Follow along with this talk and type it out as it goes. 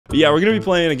But yeah, we're gonna be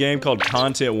playing a game called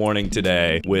Content Warning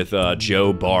today with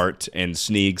Joe, Bart, and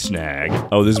Sneak Snag.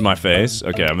 Oh, this is my face?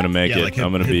 Okay, I'm gonna make it. Like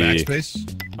I'm gonna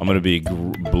be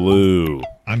blue.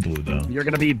 I'm blue though. You're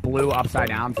gonna be blue upside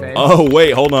down face. Oh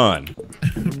wait, hold on.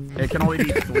 It can only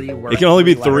be 3 words. It can only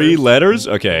be 3 letters?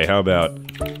 Okay, how about...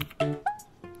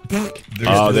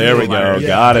 Oh, there we go. Yeah,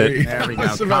 got it. There we go.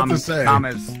 I was about to say. Come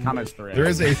is 3. There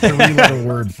is a 3-letter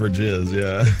word for jizz,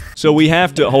 yeah. So we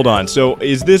have to... Hold on. So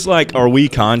is this like... Are we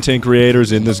content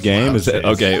creators in this game? Is that...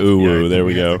 Okay, ooh, there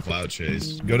we go. Cloud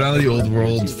chase. Go down to the old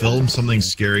world, film something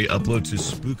scary, upload to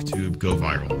SpookTube, go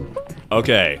viral.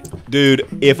 Okay. Dude,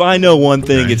 if I know one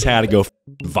thing, it's how to go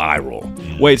viral.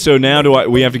 Wait, so now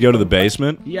we have to go to the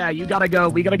basement? Yeah, we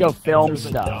gotta go film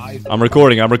stuff. I'm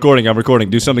recording.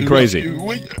 Do something crazy.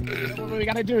 We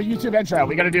gotta do a YouTube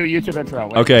intro.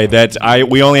 Okay,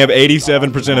 we only have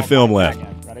 87% of film left.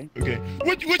 Ready? Okay.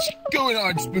 What's going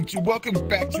on, SpookTube? Welcome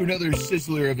back to another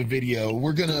sizzler of a video.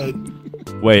 We're gonna...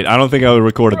 Wait, I don't think I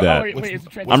recorded that. Wait,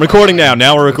 I'm recording now.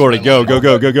 Now we're recording. Go. What's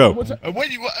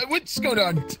going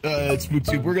on,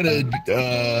 SpookTube? We're gonna...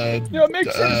 make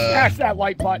sure to smash that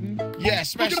like button. Yeah,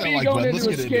 smash that like button. Let's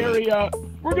get into it.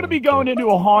 We're gonna be going into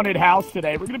a haunted house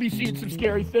today. We're gonna be seeing some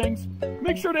scary things.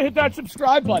 Make sure to hit that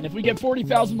subscribe button. If we get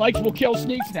 40,000 likes, we'll kill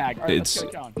Sneak Snag. All right,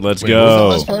 let's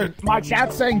go. My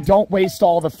chat's saying don't waste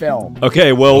all the film.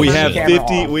 Okay, well we have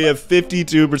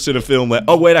 52% of film left.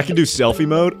 Oh wait, I can do selfie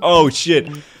mode. Oh shit.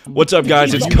 What's up,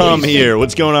 guys? It's Cum here.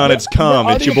 What's going on? It's Cum.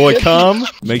 It's your boy Cum.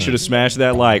 Make sure to smash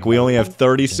that like. We only have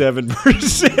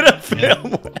 37% of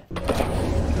film left.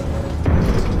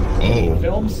 Oh.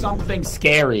 Film something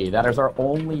scary. That is our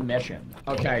only mission.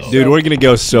 Okay, dude, we're gonna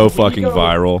go so fucking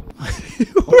viral.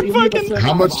 We're fucking.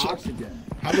 How much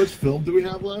film do we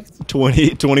have left?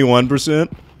 21%.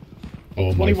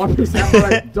 Oh my. 21%.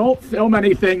 Right. Don't film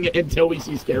anything until we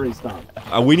see scary stuff.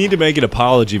 We need to make an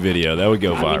apology video. That would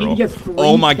go viral.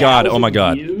 Oh my god!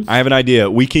 Views. I have an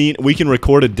idea. We can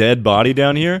record a dead body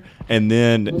down here, and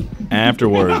then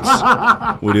afterwards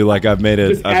we do like I've made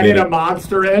a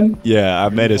monster in. Yeah,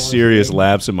 I've made a serious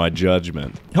lapse in my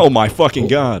judgment. Oh my fucking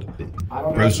god!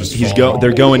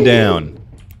 They're going down,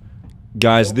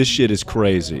 guys. This shit is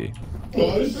crazy.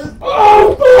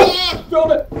 Oh!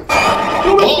 Film it!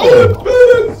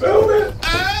 Film it!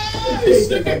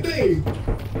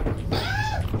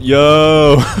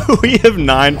 Yo, we have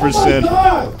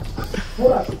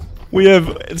 9%. We have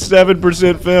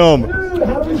 7% film. Dude,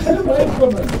 how do we get away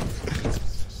from it?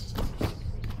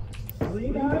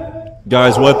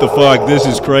 Guys, what the fuck? This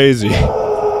is crazy.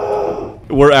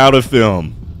 We're out of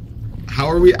film. How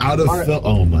are we out of film?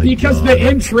 Oh my god. Because the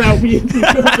intro, it's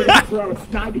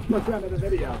 90% of the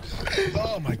video.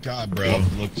 Oh my god, bro.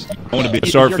 I want to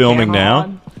start filming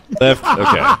now. Left.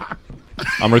 Okay.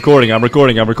 I'm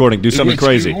recording. Do something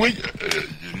crazy.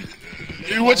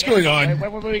 What's going on?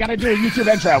 Wait, we gotta do a YouTube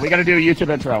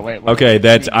intro. Wait. Okay,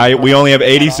 we only have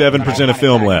 87% of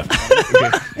film left.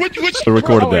 I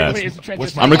recorded that.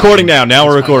 I'm recording now. Now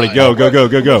we're recording. Go.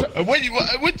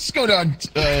 What's going on,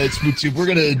 SpookTube? We're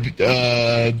gonna...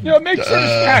 make sure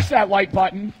to smash that like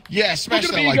button. Yeah, smash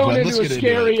that like button. Let's get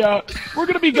into it. We're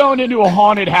gonna be going into a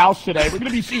haunted house today. We're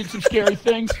gonna be seeing some scary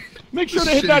things. Make sure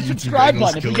to hit that subscribe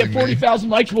button. If we get 40,000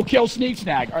 likes, we'll kill Sneak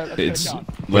Snag. All right, let's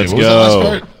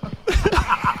go.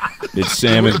 It's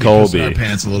Sam and Colby. Our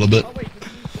pants a little bit.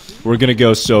 We're gonna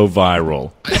go so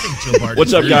viral.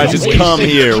 What's up, guys? It's Cum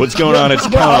here. What's going on? It's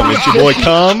Cum. It's your boy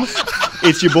Cum.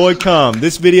 It's your boy Cum.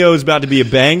 This video is about to be a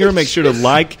banger. Make sure to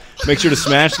like. Make sure to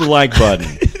smash the like button.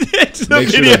 Make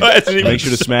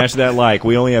sure to smash that like.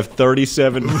 We only have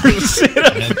 37% of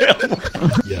film.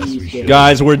 Yes, we should.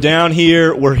 Guys, we're down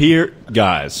here. We're here,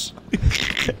 guys.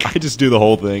 I just do the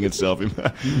whole thing in selfie.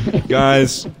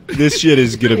 Guys, this shit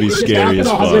is gonna be scary as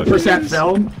fuck. 100%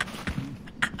 film.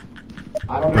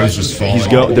 Bro's just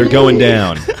falling. They're going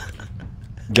down.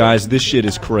 Guys, this shit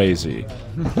is crazy.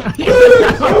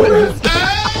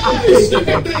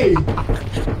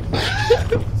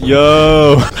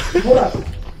 Yo,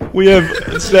 we have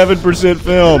 7%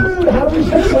 film. Dude, how do we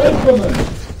get away from it?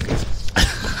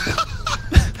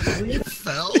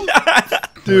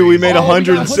 Dude, we made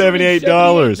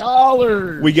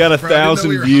 $178. We got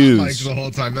 1,000 views. The whole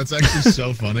time. That's actually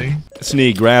so funny.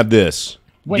 Sneak, grab this.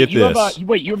 Get this.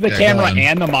 You have the camera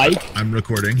and the mic? I'm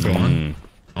recording. Go on.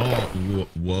 Oh,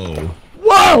 whoa.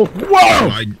 Whoa!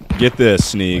 Get this,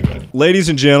 Sneak. Ladies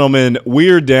and gentlemen,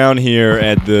 we're down here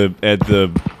at the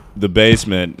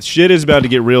basement. Shit is about to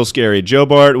get real scary. Joe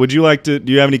Bart, do you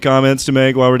have any comments to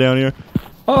make while we're down here?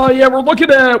 Oh yeah, we're looking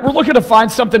to find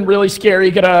something really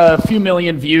scary. Get a few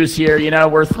million views here. You know,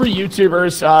 we're 3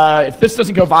 YouTubers. If this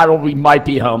doesn't go viral, we might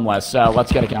be homeless. So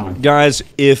let's get it going. Guys,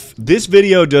 if this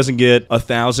video doesn't get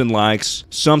 1,000 likes,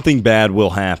 something bad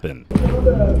will happen.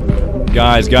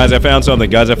 Guys, I found something.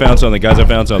 Guys, I found something. Guys, I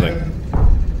found something.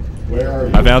 Where are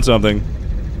you? I found something.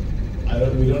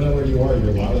 We don't know where you are.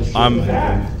 You're loud as shit.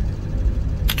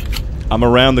 I'm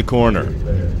around the corner.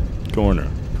 Corner.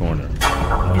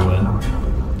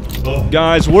 Oh.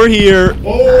 Guys, we're here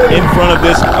in front of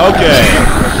this. Okay.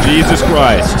 Jesus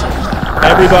Christ.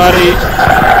 Everybody,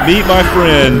 meet my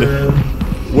friend.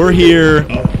 We're here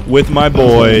with my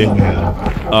boy,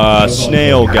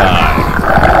 Snail Guy.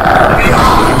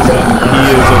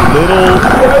 He's a little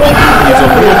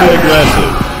bit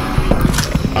aggressive.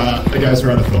 The guys are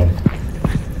on the phone.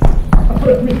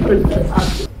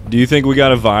 Do you think we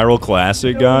got a viral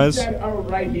classic, guys? Oh,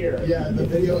 right here. Yeah, the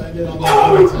video ended on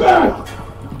the. It's back.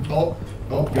 Oh,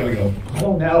 gotta go. I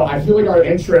don't know. I feel like our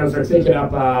intros are taking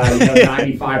up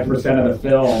 95% of the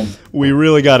film. We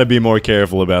really got to be more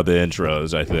careful about the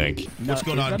intros, I think. What's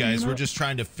going on, guys? We're just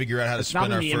trying to figure out how to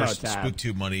spend our first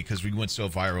SpookTube money because we went so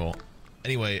viral.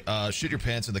 Anyway, shit your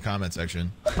pants in the comment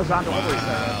section. Amazon delivery.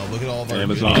 Wow, look at all of our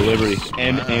Amazon delivery.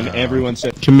 And everyone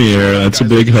said, "Come here, that's a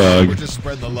big hug." We're just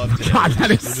spreading the love today. God,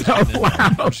 that is so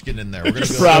loud. We're just getting in there. We're gonna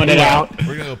throwing it out.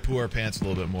 We're gonna go poo our pants a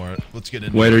little bit more. Let's get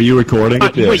in. Wait, are you recording?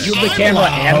 Wait, you have the camera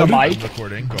and the mic? I'm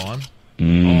recording. Go on.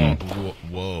 Mm. Oh,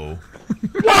 whoa.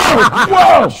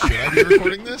 Whoa! Should I be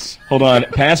recording this? Hold on,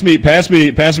 pass me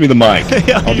the mic.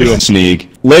 I'll do a sneak.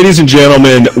 Ladies and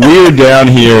gentlemen, we're down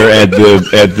here at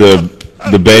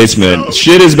the basement.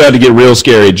 Shit is about to get real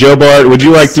scary. Joe Bart, would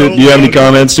you like to? Do you have any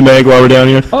comments to make while we're down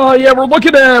here? Oh yeah, we're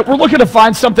looking to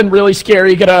find something really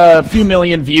scary. Get a few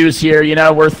million views here. You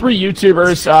know, we're 3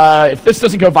 YouTubers. If this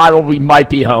doesn't go viral, we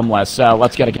might be homeless. So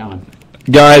let's get it going.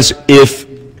 guys, if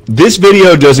this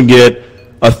video doesn't get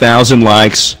 1,000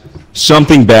 likes,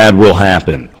 something bad will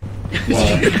happen. There's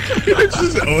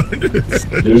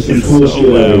some cool shit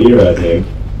over here, I think.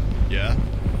 Yeah.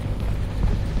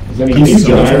 That's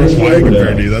so much more quiet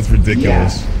compared to you. That's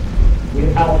ridiculous. We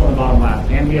have help on the bottom left,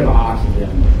 and we have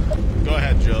oxygen. Go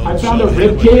ahead, Joe. I found a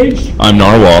rib cage. I'm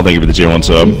Narwhal. Thank you for the J1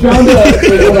 sub. We found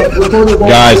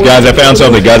Guys, I found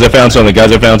something. Guys, I found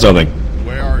something.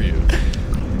 Where are you?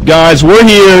 Guys, we're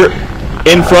here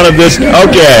in front of this.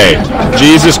 Okay,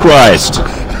 Jesus Christ.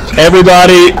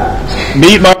 Everybody,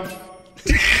 meet my...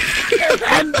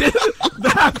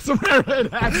 That's where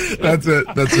it happened. That's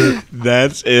it.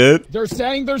 That's it? They're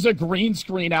saying there's a green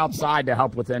screen outside to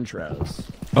help with intros.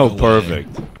 Oh, perfect.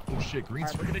 Oh shit, green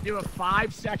We're going to do a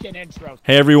 5-second intro.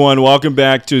 Hey, everyone, welcome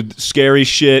back to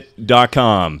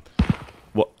scaryshit.com.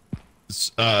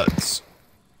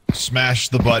 Smash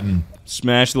the button.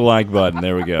 Smash the like button.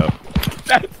 There we go.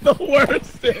 That's the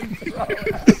worst intro.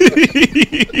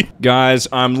 Guys,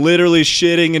 I'm literally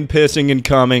shitting and pissing and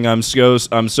coming. I'm so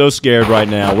scared right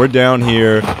now. We're down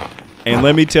here, and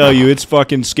let me tell you, it's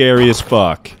fucking scary as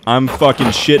fuck. I'm fucking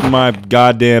shitting my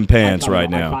goddamn pants right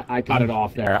now. I cut it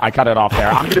off there.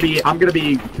 I'm gonna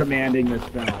be commanding this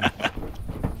film.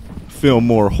 Feel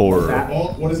more horror.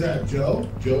 Oh, what is that, Joe?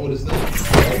 Joe, what is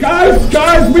that?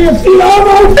 Guys, we have seen. Oh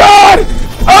my god!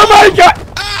 Oh my god!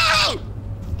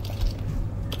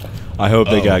 I hope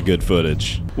they got good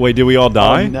footage. Wait, did we all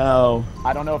die? Oh, no.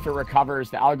 I don't know if it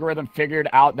recovers. The algorithm figured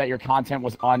out that your content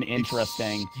was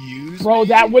uninteresting. Bro,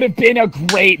 that would have been a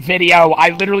great video. I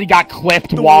literally got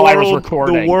clipped while I was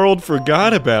recording. The world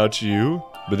forgot about you.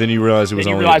 But then you realized it was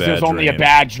only a bad dream. it was only a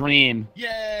bad dream.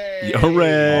 Yay!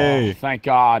 Hooray! Oh, thank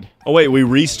God. Oh, wait, we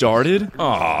restarted?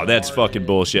 Oh, that's fucking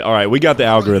bullshit. All right, we got the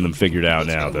algorithm figured out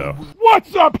now, though.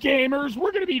 What's up, gamers?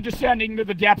 We're going to be descending to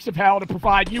the depths of hell to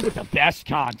provide you with the best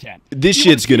content. This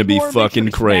shit's going to be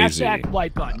fucking crazy. Smash that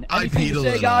like button. I Anything peed to a say,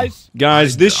 little. guys?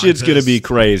 Guys, this shit's going to be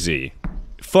crazy.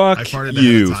 Fuck farted ahead of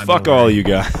you. time, Fuck don't all worry. you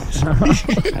guys.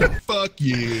 Fuck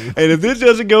you. And if this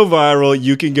doesn't go viral,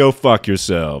 you can go fuck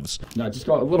yourselves. No, just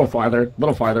go a little farther,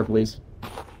 please.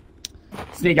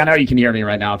 Sneak, I know you can hear me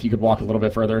right now. If you could walk a little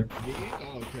bit further.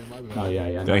 Oh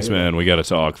yeah. Thanks, man. We got to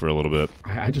talk for a little bit.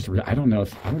 I don't know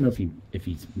if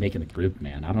he's making the group,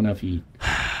 man. I don't know if he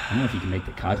can make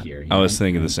the cut here. I was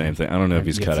thinking the same thing. I don't know if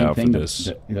he's cut out for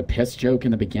this. The piss joke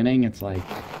in the beginning, it's like,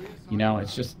 you know,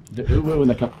 it's just the ooh-ooh in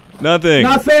the cup. Nothing.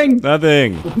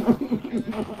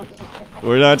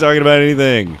 We're not talking about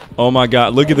anything. Oh my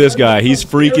god, look at this guy. He's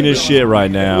freaking his shit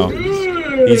right now.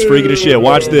 He's freaking his shit.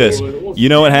 Watch this. You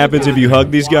know what happens if you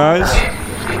hug these guys?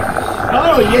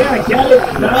 Oh yeah, get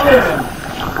it. No.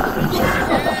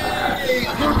 Hey,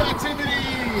 group activity.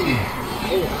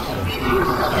 Oh, wow.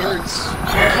 That hurts.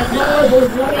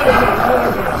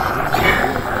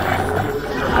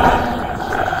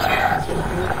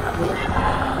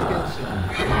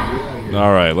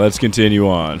 All right, let's continue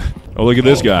on. Oh, look at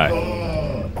this guy.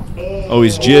 Oh,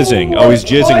 he's jizzing. Oh, he's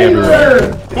jizzing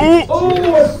everywhere.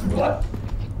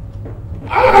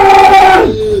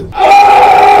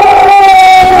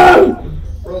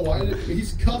 Bro, why did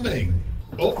he's coming?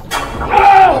 Oh.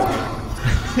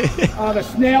 Oh, the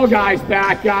snail guy's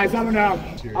back, guys. I don't know.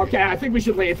 Okay, I think we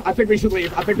should leave. I think we should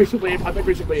leave. I think we should leave. I think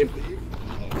we should leave.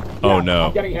 Oh no.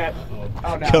 I'm getting hit.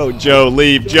 Oh no. Go, Joe.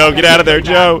 Leave. Joe, get out of there,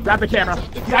 Joe. Grab the camera.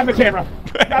 Grab the camera.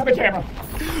 Grab the camera.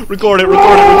 Record it.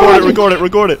 Record it. Record it.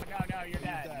 Record it. Record it. No, you're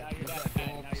dead. No, you're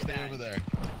dead. Stay over there.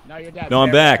 No, you're dead. No,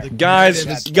 I'm back, guys.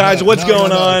 Guys, what's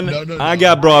going on? I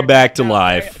got brought back to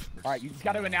life. All right, you just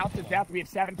got to announce the death. We have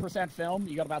 7% film.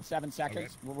 You got about 7 seconds. Okay.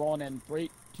 We're rolling in 3,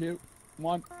 2,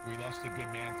 1. We lost a good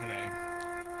man today.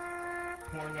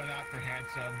 Poor went out for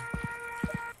handsome.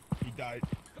 He died.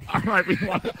 All right,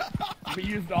 we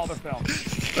used all the film.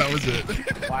 That was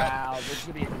it. Wow, this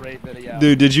would be a great video.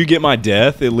 Dude, did you get my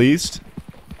death at least?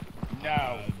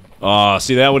 No. Oh,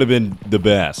 see, that would have been the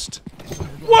best.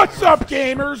 What's up,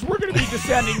 gamers? We're going to be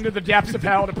descending into the depths of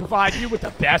hell to provide you with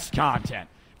the best content.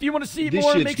 If you want to see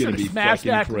more, make sure to smash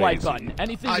that like button.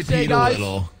 Anything to say, guys? A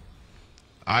little.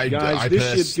 Guys,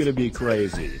 this shit's gonna be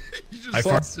crazy. I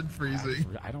farted freezing.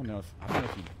 I don't know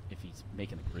if he's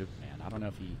making the group, man. I don't know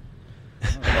if he.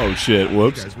 Oh shit!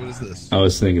 Whoops. Guys, what is this? I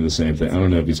was thinking the same thing. I don't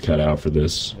know if he's cut out for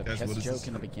this. The Guys, piss what is joke this?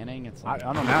 in the beginning. It's like,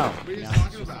 I don't know. What are you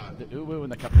talking about? The uwu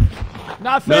and the cup.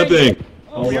 Nothing. Nothing.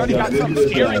 Oh, we already got something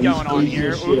scary going on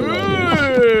here. Ooh.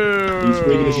 He's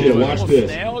freaking the shit. Watch this.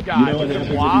 Snail guy You know what with happens the if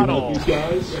you waddle. help these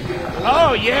guys?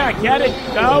 Oh yeah, get it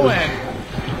going.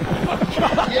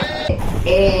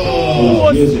 Oh,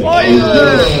 a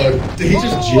spider! Did he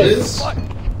just jizz?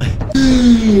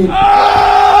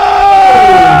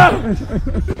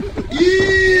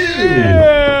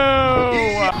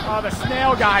 Oh, the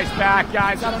snail guy's back,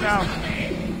 guys. I don't know.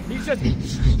 He's just.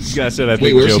 This guy said I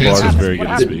think where's Joe Bart is Hanson? very good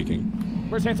What at happened? speaking.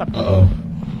 Where's Handsome? Uh-oh.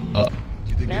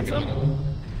 Handsome?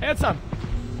 Handsome!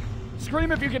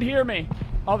 Scream if you can hear me.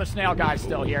 Oh, the snail guy's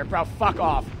still here. Bro, fuck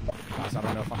off. Guys, I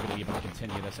don't know if I'm going to be able to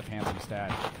continue this if Handsome's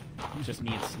dead. It's just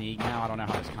me and Sneak now. I don't know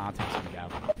how this content's going to go.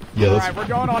 Yeah, Alright, we're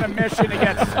going on a mission to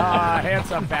get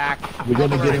Handsome back. We're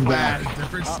gonna get him back.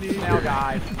 Different Oh, Sneak. snail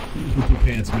guy. Poopy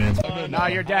pants, man. No,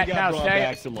 you're dead. No,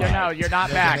 stay. No, you're not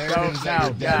back. Go, no,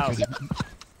 no.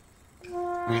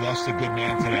 We lost a good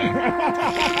man today.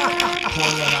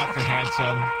 Poor went out for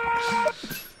handsome.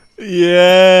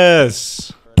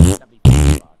 Yes.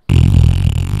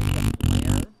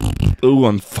 Ooh,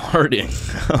 I'm farting.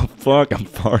 Oh fuck, I'm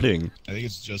farting. I think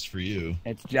it's just for you.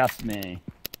 It's just me.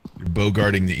 You're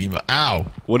bogarting the emo. Ow!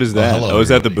 What is that? hello, Oh, is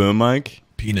that the everybody. boom mic?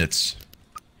 Peanuts.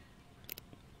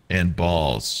 And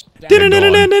balls. And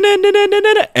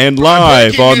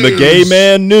live on the Gay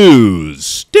Man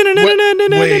News. Wait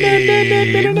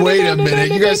a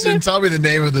minute. You guys didn't tell me the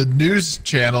name of the news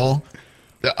channel.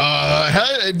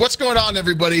 Hey, what's going on,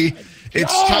 everybody?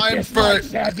 It's time for...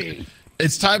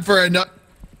 It's time for a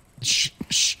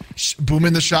boom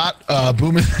in the shot.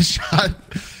 Boom in the shot.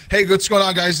 Hey, what's going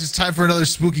on, guys? It's time for another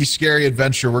spooky, scary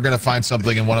adventure. We're gonna find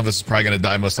something, and one of us is probably gonna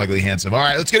die. Most likely, Handsome. All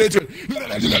right, let's get into it.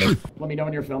 Let me know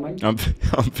when you're filming. I'm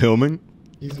filming.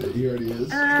 He already is.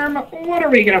 What are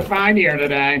we gonna find here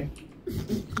today?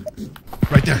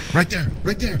 Right there, right there,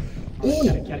 right there. Oh,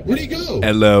 where'd he go?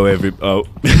 Hello, every. Oh,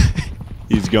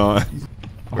 he's gone.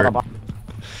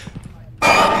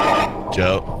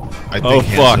 Joe. I think Oh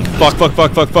fuck!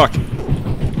 Handsome- Fuck!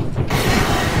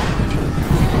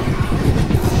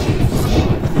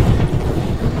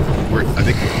 I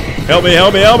think. Help me!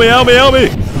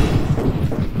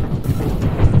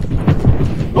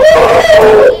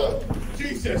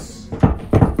 Jesus!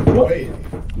 Wait,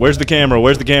 Where's the camera? I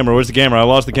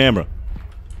lost the camera.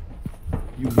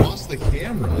 you lost the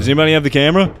camera. Does anybody have the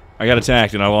camera? I got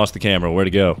attacked and I lost the camera. Where'd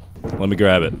it go? Let me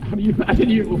grab it. How do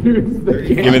you lose the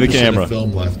game? Give me the 5% camera. of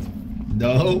film left.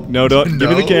 No. No, don't. Give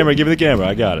me the camera.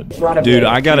 I got it. Dude,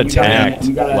 I got attacked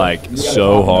like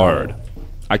so hard.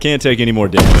 I can't take any more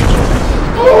damage.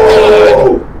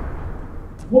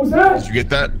 What was that? Did you get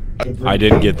that? I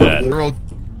didn't get that. Literal.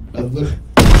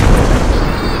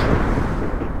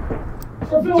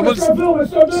 Start filming!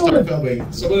 Start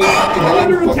filming. Somebody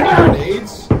under attack!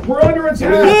 grenades. We're under Somebody's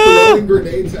attack! throwing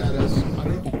grenades at us. I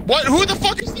don't know. What? Who the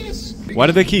fuck is this? Why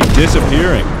do they keep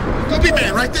disappearing? Guppy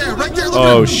man, right there, right there. Look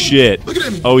Oh at him. shit. Look at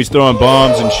him. Oh, he's throwing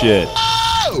bombs and shit.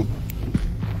 Oh!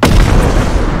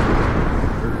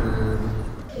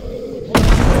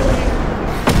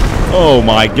 Oh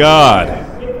my god.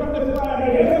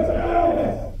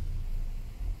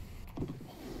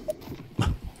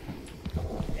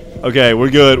 Okay, we're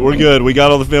good. We're good. We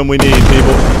got all the film we need,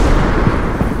 people.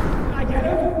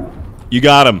 You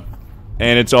got him.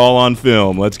 And it's all on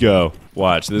film. Let's go.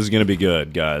 Watch. This is going to be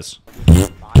good, guys.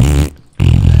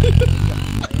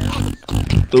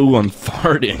 Ooh, I'm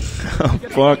farting. Oh,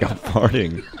 fuck, I'm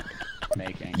farting.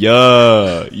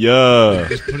 Yeah.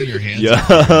 Just putting your hands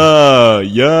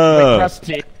Yeah.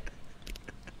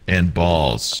 and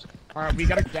balls. Alright, we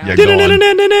gotta down. Yeah, go on.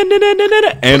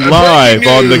 And live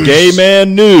on the Gay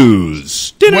Man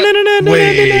News. Wait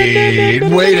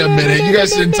a minute. You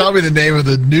guys didn't tell me the name of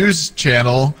the news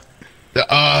channel.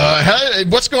 Hey,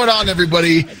 what's going on,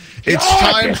 everybody? It's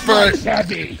time for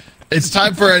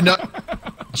a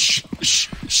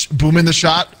boom in the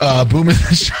shot. Boom in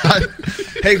the shot.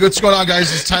 Hey, what's going on,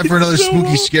 guys? It's time for another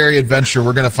spooky, scary adventure.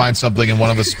 We're gonna find something, and one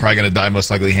of us is probably gonna die,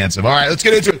 most likely handsome. All right, let's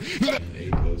get into it.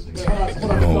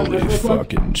 Holy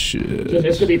fucking shit.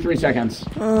 This could be 3 seconds.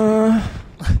 Hello.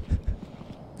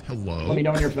 Let me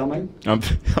know when you're filming. I'm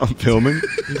filming.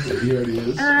 Here it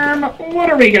is. What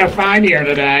are we gonna find here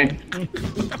today?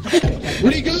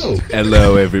 Where'd he go?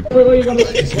 Hello, everybody. Where are you gonna...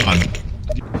 Come on.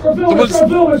 Start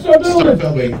filming! Start Start filming!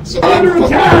 filming. We're under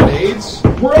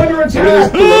attack! We're under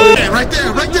attack! Hey, right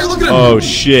there, look at him. Oh,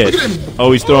 shit. Look at him.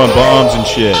 Oh, he's throwing bombs and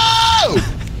shit. Oh!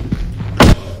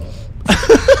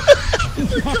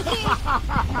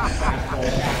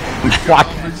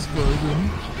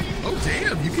 Oh,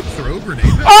 damn, you can throw grenades.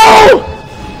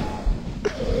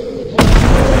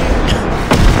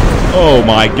 Oh,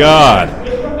 my God.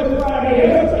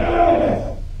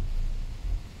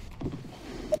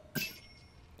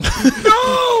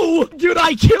 No! Dude,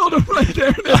 I killed him right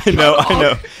there. I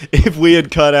know. If we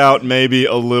had cut out maybe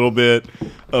a little bit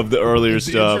of the earlier The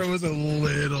stuff. intro was a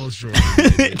little short.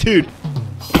 Dude.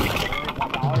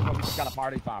 $1, but we just got a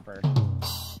party popper.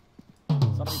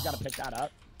 Somebody's gotta pick that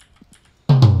up.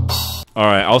 All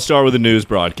right, I'll start with the news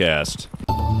broadcast.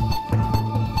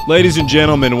 Ladies and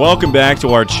gentlemen, welcome back to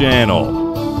our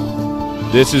channel.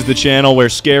 This is the channel where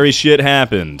scary shit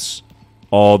happens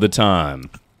all the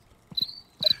time.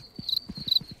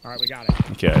 Alright, we got it.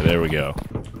 Okay, there we go.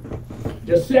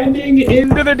 Descending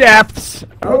into the depths.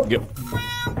 Oh, Go.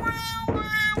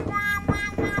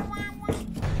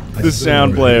 This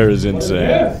sound player is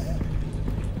insane.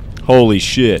 Holy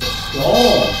shit.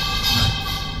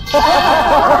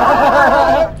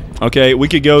 Okay, we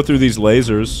could go through these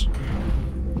lasers.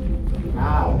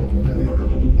 I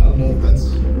don't know if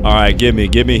that's. Alright, give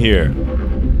me here.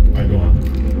 Alright, go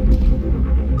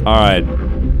on. Alright.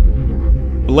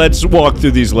 Let's walk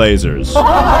through these lasers.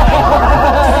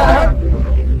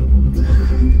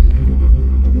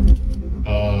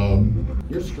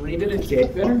 your screen didn't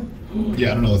shake there?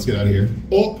 Yeah, I don't know. Let's get out of here.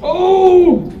 Oh!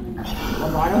 Oh!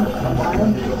 One by him.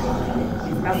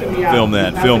 He's messing me up. Film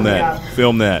that, film that,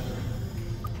 film that.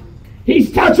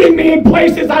 He's touching me in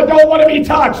places I don't want to be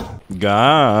touched!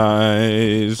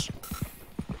 Guys.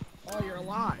 Oh, you're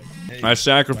alive. I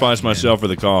sacrificed myself for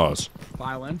the cause.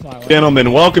 File in.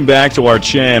 Gentlemen, welcome back to our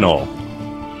channel.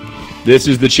 This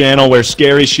is the channel where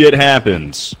scary shit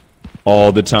happens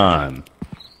all the time.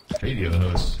 Radio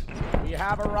host. We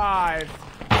have arrived.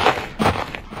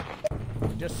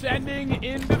 Descending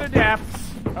into the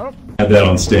depths. Oh. Have that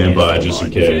on standby just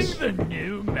in case. The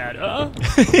new meta.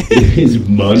 He's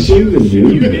munching the new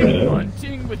You've been meta.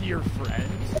 hunting with your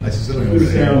friends. I see something over The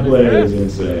there. sound player is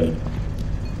insane.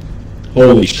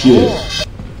 Holy shit.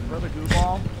 For the goo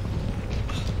ball.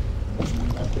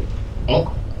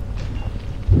 Oh!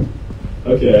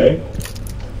 Okay.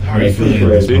 How are you feeling?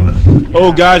 Crazy.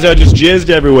 Oh, guys, I just jizzed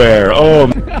everywhere. Oh,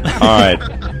 alright.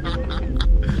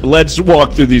 Let's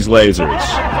walk through these lasers.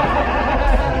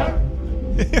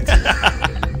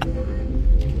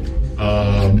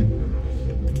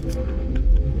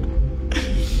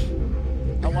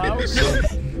 Hello?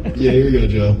 Yeah, here we go,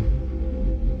 Joe.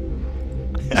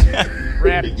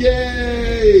 Rip.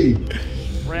 Yay!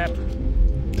 Rip.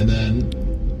 And then.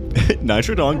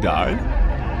 Nitrodong died?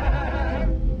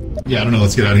 Yeah, I don't know.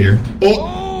 Let's get out of here. Oh!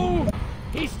 Oh!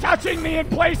 He's touching me in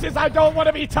places I don't want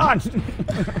to be touched!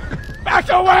 Back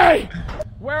away!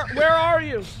 Where are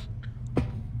you?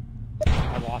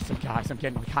 I lost him, guys. I'm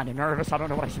getting kind of nervous. I don't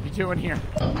know what I should be doing here.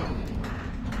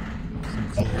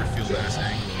 Cloverfield ass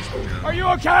angles. Are you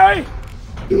okay?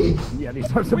 Yeah, these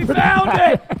are some. We found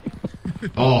it!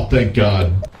 Oh, thank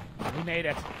God. We made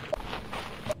it.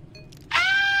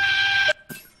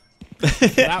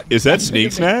 Is that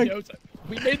Sneak Snack?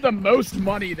 We made the most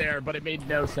money there, but it made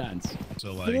no sense.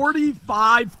 So like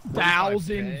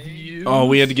 45,000 views. Oh,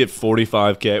 we had to get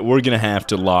 45K. We're gonna have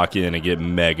to lock in and get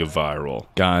mega viral.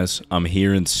 Guys, I'm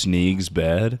here in Sneeg's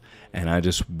bed, and I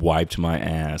just wiped my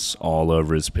ass all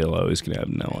over his pillow. He's gonna have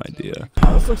no idea.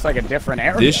 Oh, this looks like a different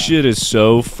area. This shit is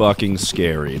so fucking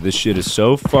scary. This shit is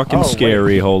so fucking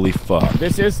scary. Wait. Holy fuck.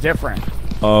 This is different.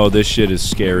 Oh, this shit is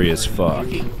scary as fuck.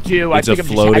 Dude, It's a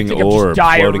floating orb.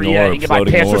 Floating orb.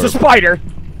 Floating orb. There's a spider.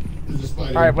 There's a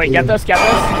spider. All right, wait, get this, get this.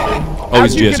 Oh,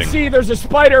 As he's you jizzing. can see, there's a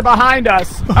spider behind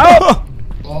us. Oh!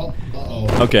 Oh,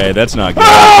 uh-oh. Okay, that's not good.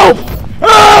 Oh!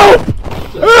 Oh!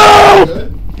 Oh!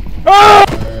 Oh!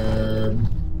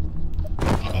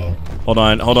 Uh-oh. Hold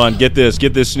on. Get this,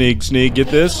 Sneak, get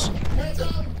this.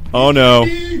 Oh no.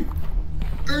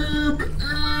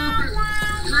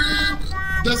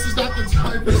 This is not the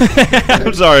time.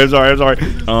 I'm sorry.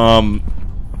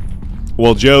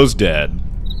 Well, Joe's dead.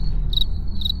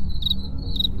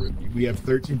 We have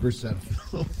 13%.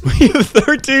 We have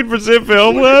 13%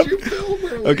 film left.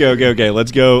 Okay.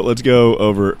 Let's go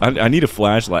over. I need a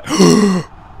flashlight.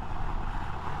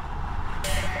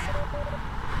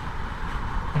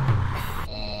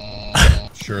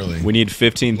 surely. We need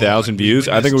 15,000 views.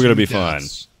 I think we're gonna be fine.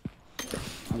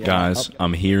 Yeah, Guys, okay.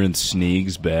 I'm here in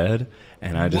Sneeg's bed,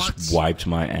 and I just wiped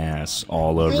my ass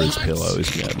all over his pillow. He's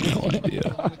gonna have no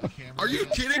idea. Are you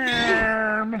kidding me?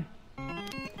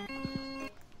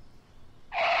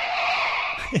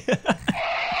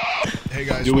 Hey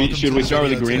guys, Should we start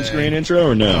with a green screen intro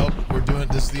or no? Nope, we're doing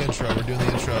this is the intro. We're doing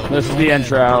the intro. This is the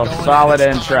intro. Solid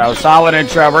intro. Solid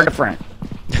intro. We're different.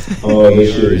 Oh,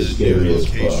 this shit is scary as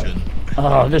fuck.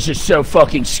 Oh, this is so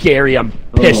fucking scary. I'm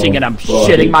pissing and I'm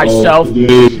shitting myself.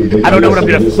 I don't know what I'm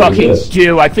gonna fucking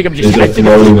do. I think I'm just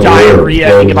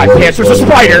diarrhea in my pants. There's a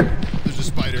spider. There's a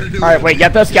spider. All right, wait,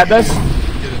 get this.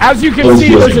 As you can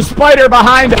see, there's a spider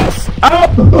behind us.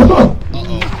 Oh!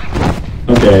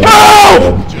 Okay.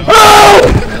 Oh!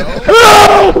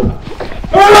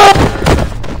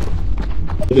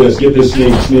 Get this,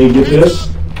 Sneak, get this.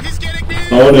 He's getting me.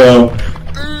 Oh no.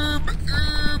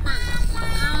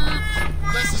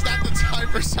 This is not the time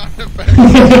for sound effects.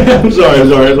 I'm sorry.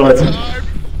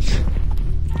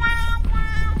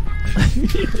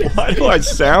 Why do I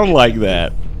sound like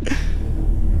that?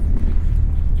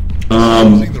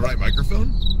 Using the right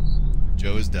microphone?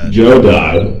 Joe is dead. Joe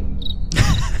died.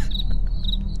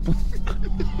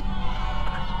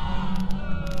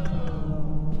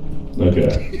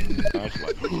 Okay.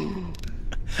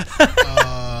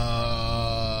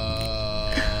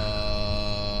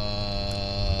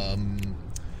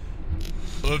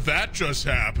 Well, that just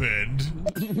happened.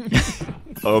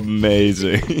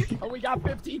 Amazing. Oh, we got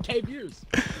 15K views.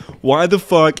 Why the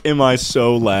fuck am I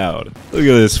so loud? Look at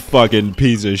this fucking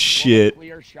piece of shit.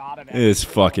 Clear shot of This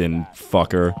fucking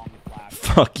fucker.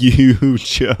 Fuck you,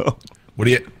 Joe. What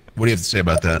do you have to say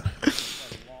about that?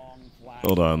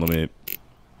 Hold on, let me.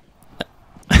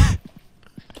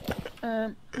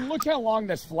 Look how long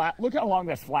this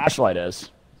flashlight is.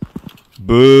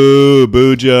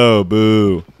 Boo, Joe,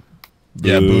 boo.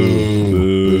 Yeah,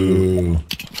 boo.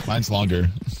 Mine's longer.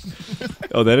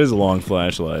 Oh, that is a long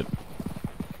flashlight.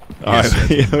 Yes,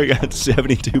 Alright, we got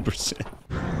 72%.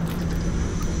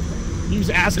 He was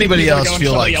asking Anybody people to else go in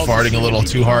feel like somebody else's farting a little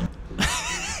too hard?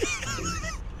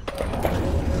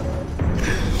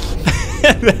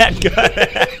 That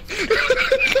guy.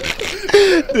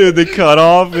 Dude, the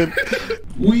cutoff and.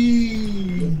 We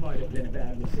might have been a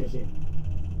bad decision.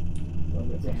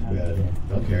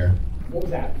 don't care. What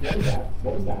was that?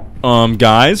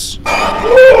 Guys.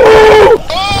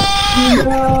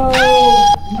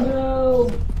 No.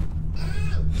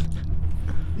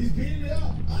 He's beating it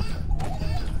up.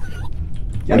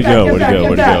 Where'd he go?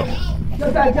 Get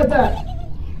that.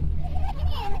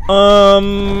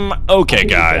 Okay,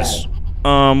 guys.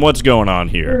 What's going on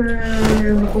here?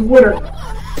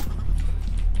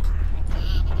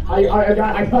 I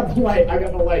got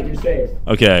the light. You're safe.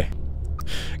 Okay.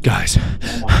 Guys.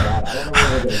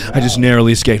 I just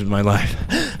narrowly escaped with my life.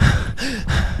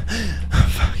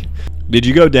 Fuck. Did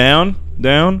you go down?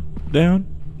 Down?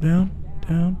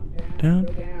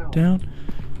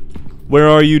 Where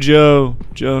are you, Joe?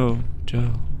 Joe.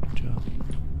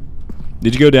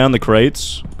 Did you go down the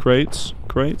crates? Crates?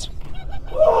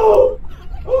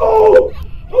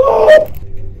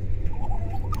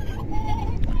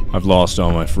 I've lost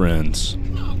all my friends.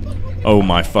 Oh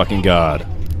my fucking god.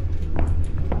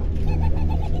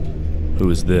 Who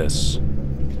is this?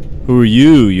 Who are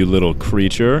you, you little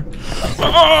creature?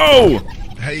 Oh!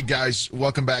 Hey guys,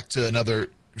 welcome back to another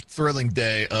thrilling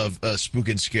day of Spook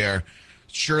and Scare.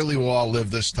 Surely we'll all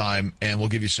live this time, and we'll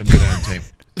give you some good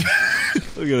entertainment.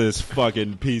 Look at this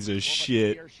fucking piece of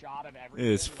shit.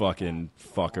 This fucking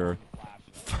fucker.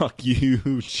 Fuck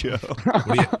you, Joe. What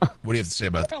do you have to say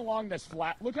about that?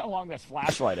 Look how long this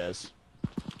flashlight is.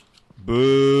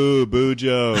 Boo, boo,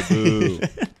 Joe, boo.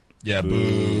 Yeah,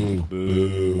 boo,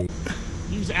 boo.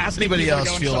 Anybody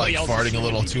else feel like farting a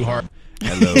little too hard?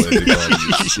 Hello, everybody.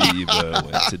 It's Steve,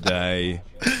 and today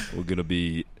we're gonna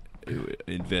be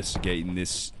investigating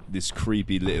this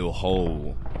creepy little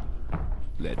hole.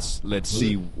 Let's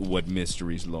see what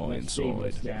mysteries lie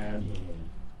inside.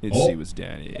 Let's see what's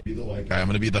down here. Okay, I'm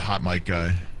gonna be the hot mic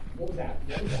guy.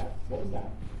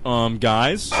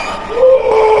 Guys.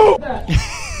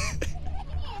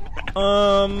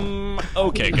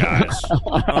 Okay, guys.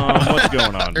 What's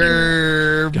going on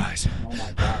here? Guys.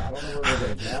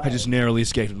 I just narrowly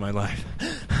escaped with my life.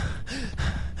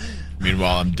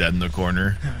 Meanwhile, I'm dead in the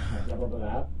corner.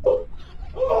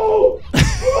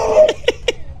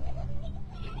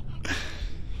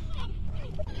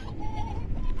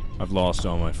 I've lost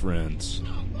all my friends.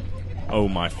 Oh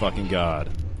my fucking god.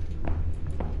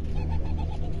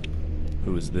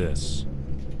 Who is this?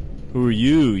 Who are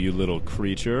you, you little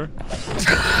creature?